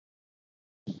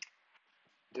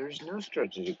There's no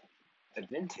strategic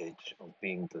advantage of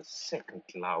being the second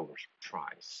lowest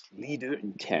price leader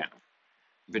in town,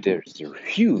 but there's a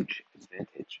huge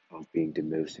advantage of being the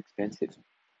most expensive.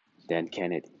 Dan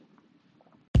Kennedy.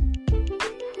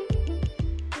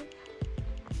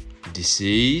 This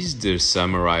is the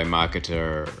Samurai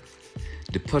Marketer,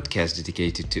 the podcast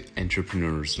dedicated to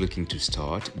entrepreneurs looking to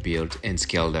start, build, and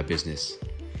scale their business.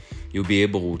 You'll be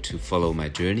able to follow my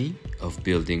journey of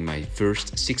building my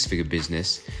first six-figure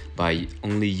business by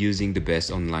only using the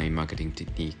best online marketing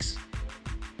techniques.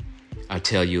 I'll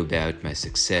tell you about my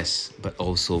success, but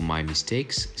also my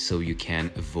mistakes so you can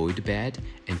avoid the bad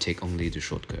and take only the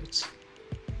shortcuts.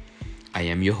 I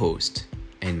am your host,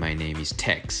 and my name is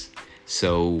Tex.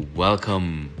 So,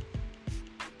 welcome.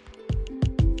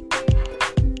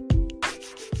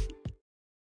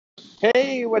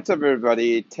 Hey, what's up,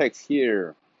 everybody? Tex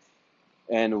here,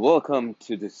 and welcome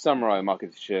to the Samurai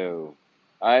Market Show.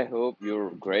 I hope you're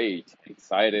great,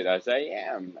 excited as I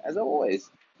am, as always,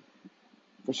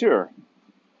 for sure.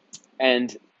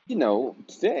 And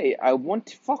today I want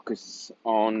to focus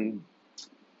on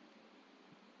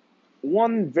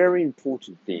one very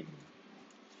important thing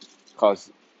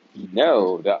because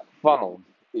that funnel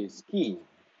is key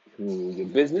to your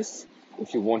business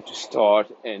if you want to start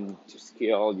and to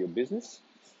scale your business.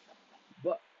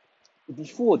 But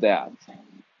before that,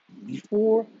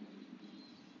 before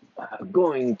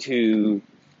going to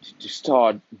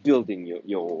start building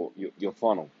your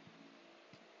funnel,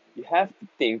 you have to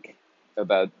think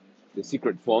about the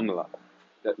secret formula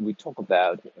that we talked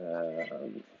about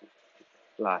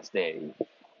last day.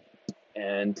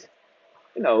 And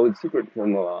the secret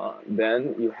formula,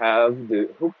 then you have the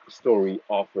hook story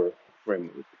offer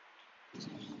framework.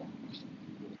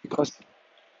 Because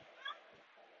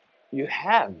you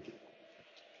have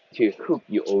to hook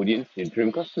your audience, your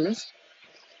dream customers,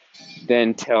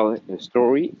 then tell a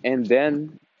story, and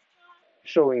then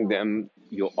showing them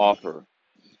your offer.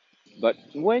 But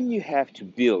when you have to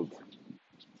build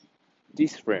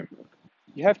this framework,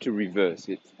 you have to reverse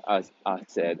it, as I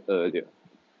said earlier.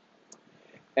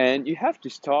 And you have to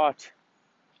start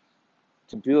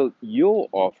to build your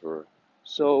offer.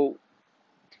 So,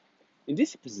 in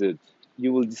this episode,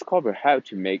 you will discover how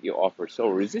to make your offer so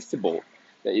irresistible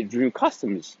that your dream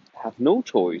customers have no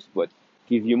choice but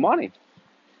give you money.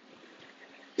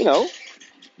 The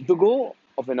goal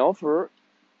of an offer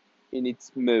in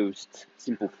its most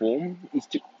simple form is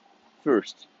to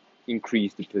first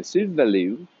increase the perceived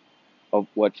value of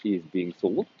what is being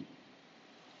sold,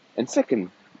 and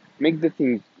second, make the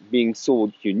thing being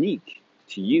sold unique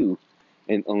to you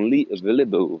and only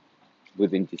available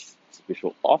within this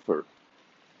special offer.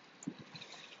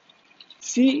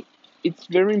 See, it's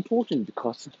very important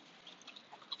because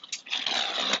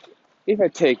if I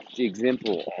take the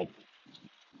example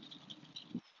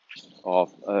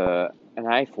of an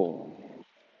iPhone,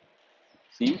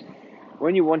 see,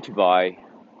 when you want to buy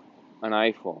an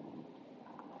iPhone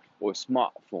or a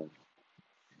smartphone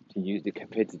to use the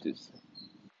competitors,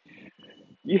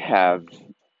 you have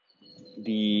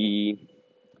the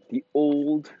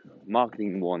old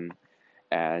marketing one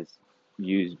as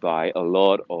used by a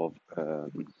lot of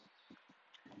um,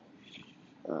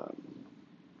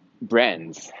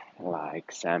 brands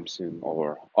like Samsung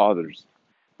or others.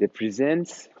 They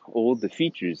present all the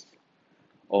features,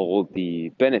 all the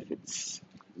benefits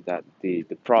that the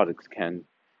products can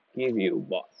give you,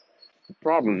 but the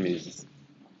problem is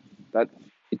that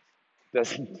it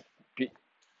doesn't get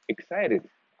excited.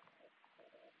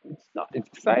 It's not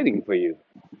exciting for you,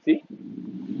 see?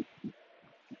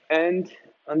 And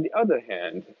on the other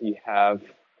hand, you have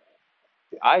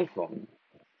the iPhone,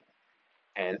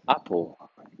 and Apple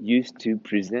used to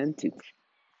present it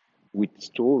with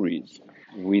stories,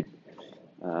 with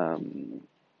um,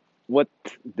 what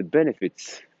the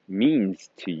benefits means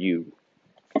to you,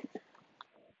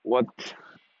 what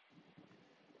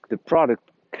the product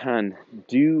can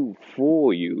do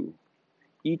for you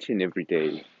each and every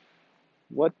day,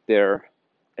 what their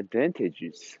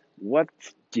advantages, what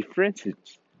differences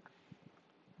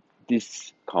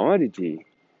this commodity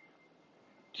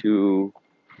to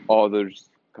others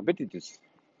competitors.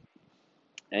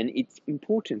 And it's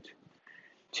important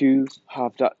to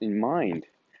have that in mind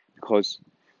because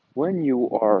when you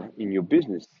are in your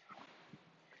business,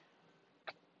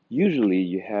 usually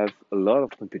you have a lot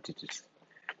of competitors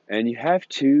and you have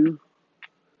to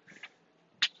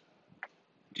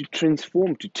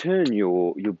transform, to turn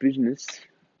your business,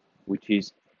 which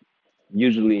is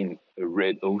usually in a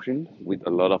red ocean with a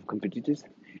lot of competitors,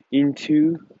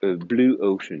 into a blue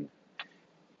ocean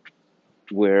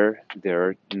where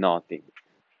there's nothing.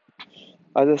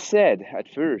 As I said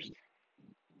at first,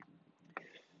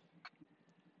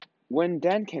 when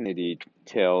Dan Kennedy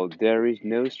told there is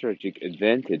no strategic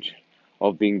advantage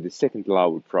of being the second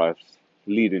lower price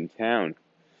lead in town,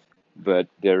 but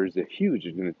there is a huge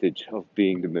advantage of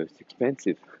being the most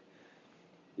expensive.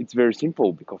 It's very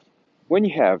simple because when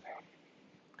you have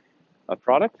a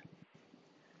product,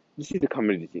 this is the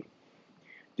commodity.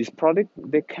 This product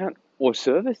they can or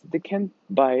service they can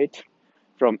buy it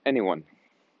from anyone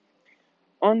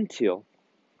until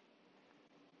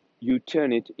you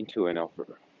turn it into an offer.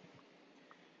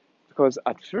 Because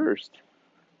at first,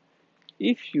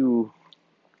 if you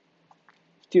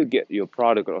still get your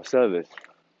product or service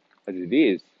as it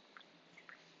is,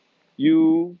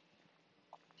 you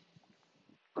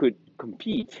could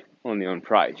compete only on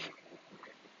price.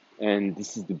 And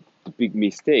this is the big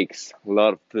mistakes a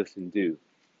lot of persons do,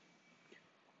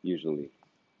 usually.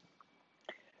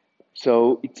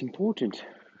 So it's important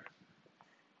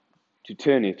to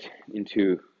turn it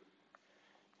into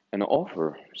an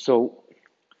offer. So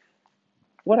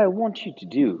what I want you to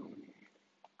do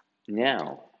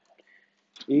now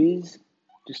is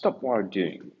to stop what you're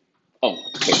doing. Oh,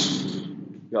 okay.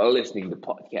 You're listening to the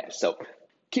podcast, so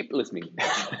keep listening.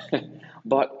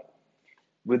 But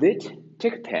with it,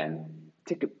 take a pen,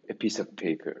 take a piece of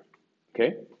paper,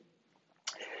 okay?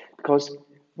 Because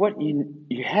what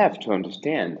you have to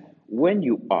understand, when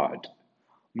you add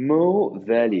more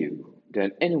value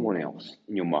than anyone else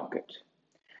in your market,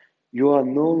 you are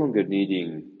no longer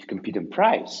needing to compete on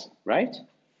price, right?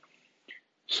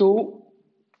 So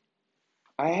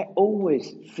I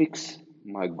always fix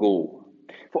my goal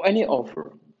for any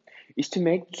offer is to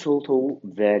make total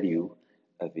value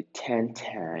of it 10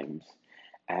 times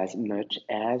as much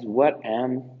as what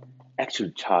I'm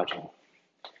actually charging.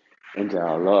 And there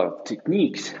are a lot of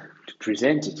techniques to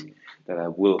present it that I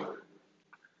will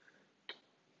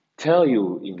tell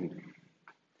you in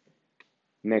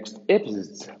next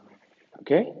episodes.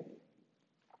 Okay?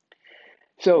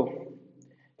 So,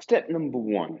 step number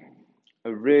 1,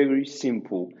 a very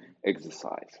simple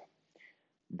exercise.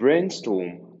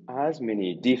 Brainstorm as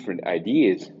many different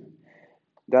ideas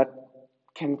that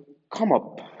can come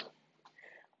up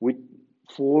with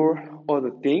 4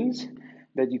 other things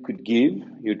that you could give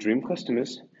your dream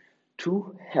customers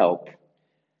to help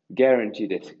guarantee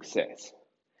their success.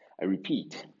 I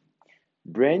repeat,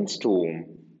 brainstorm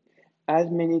as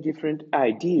many different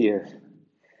ideas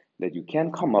that you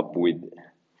can come up with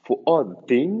for other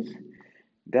things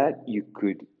that you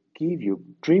could give your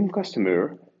dream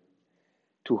customer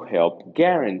to help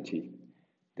guarantee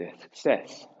their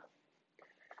success.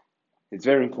 It's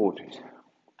very important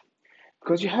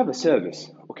because you have a service.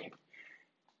 Okay,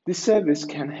 this service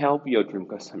can help your dream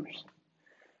customers.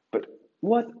 But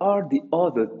what are the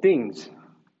other things?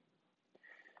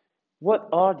 What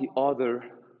are the other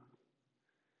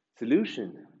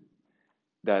solutions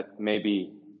that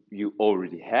maybe you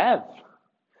already have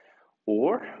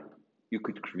or you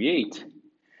could create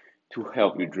to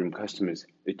help your dream customers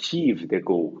achieve their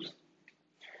goals?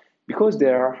 Because they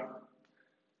are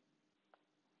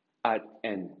at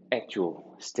an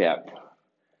actual step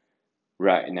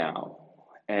right now,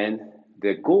 and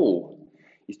their goal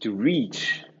is to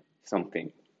reach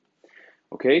something.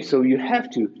 Okay, so you have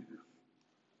to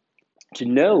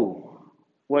know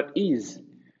what is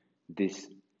this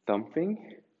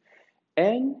something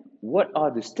and what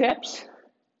are the steps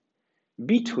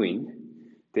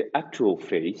between the actual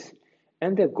phase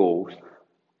and the goals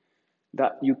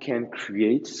that you can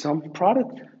create some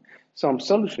product, some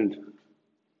solution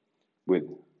with.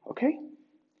 Okay?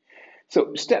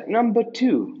 So step number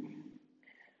 2,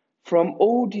 from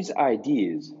all these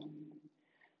ideas,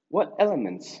 what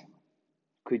elements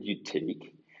could you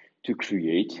take to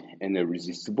create an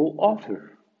irresistible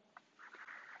offer?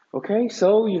 Okay,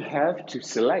 so you have to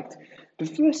select the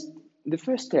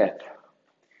first step.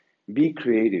 Be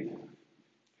creative.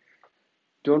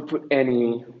 Don't put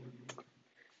any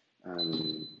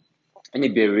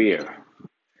barrier.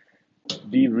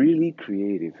 Be really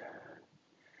creative.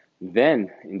 Then,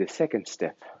 in the second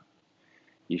step,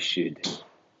 you should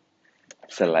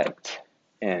select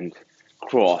and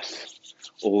cross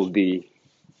all the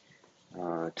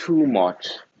too much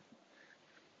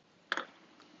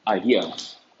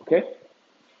ideas. Okay?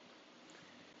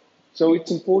 So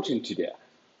it's important to that.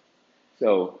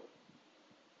 So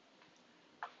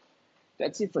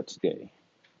that's it for today.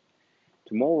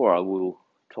 Tomorrow I will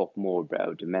talk more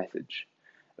about the message,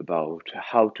 about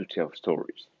how to tell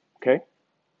stories. Okay?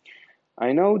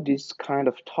 I know these kind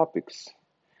of topics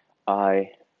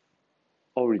I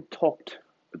already talked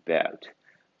about,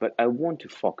 but I want to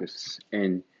focus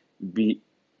and be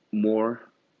more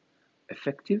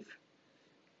effective,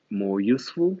 more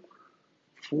useful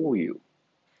for you.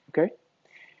 Okay?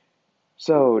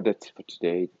 So that's it for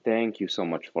today. Thank you so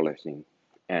much for listening,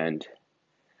 and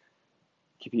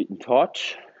keep it in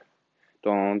touch.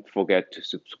 Don't forget to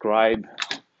subscribe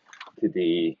to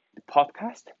the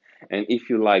podcast. And if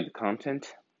you like the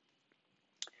content,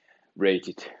 rate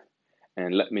it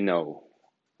and let me know.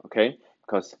 Okay?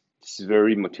 Because this is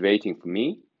very motivating for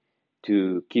me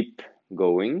to keep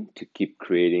going, to keep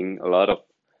creating a lot of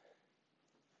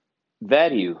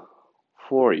value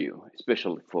for you,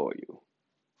 especially for you.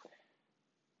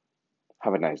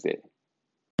 Have a nice day.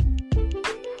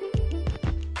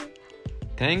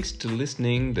 Thanks to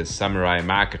listening The Samurai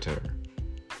Marketer.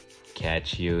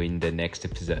 Catch you in the next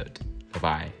episode. Bye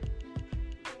bye.